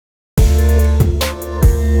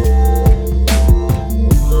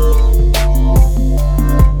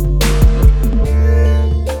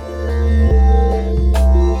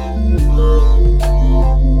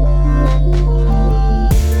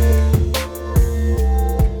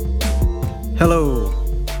Hello,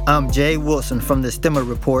 I'm Jay Wilson from the Stemmer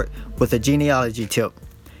Report with a genealogy tip.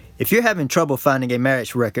 If you're having trouble finding a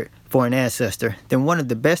marriage record for an ancestor, then one of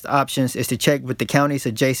the best options is to check with the counties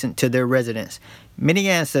adjacent to their residence. Many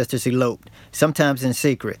ancestors eloped, sometimes in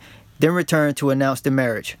secret, then returned to announce the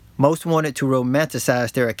marriage. Most wanted to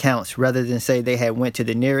romanticize their accounts rather than say they had went to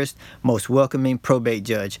the nearest, most welcoming probate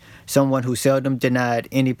judge, someone who seldom denied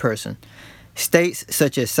any person. States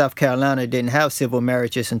such as South Carolina didn't have civil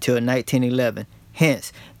marriages until 1911.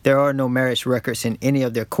 Hence, there are no marriage records in any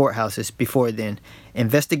of their courthouses before then.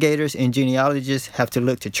 Investigators and genealogists have to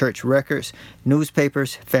look to church records,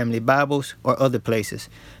 newspapers, family Bibles, or other places.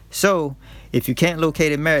 So, if you can't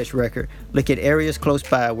locate a marriage record, look at areas close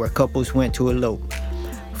by where couples went to elope.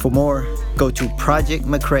 For more, go to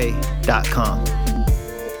projectmccrae.com.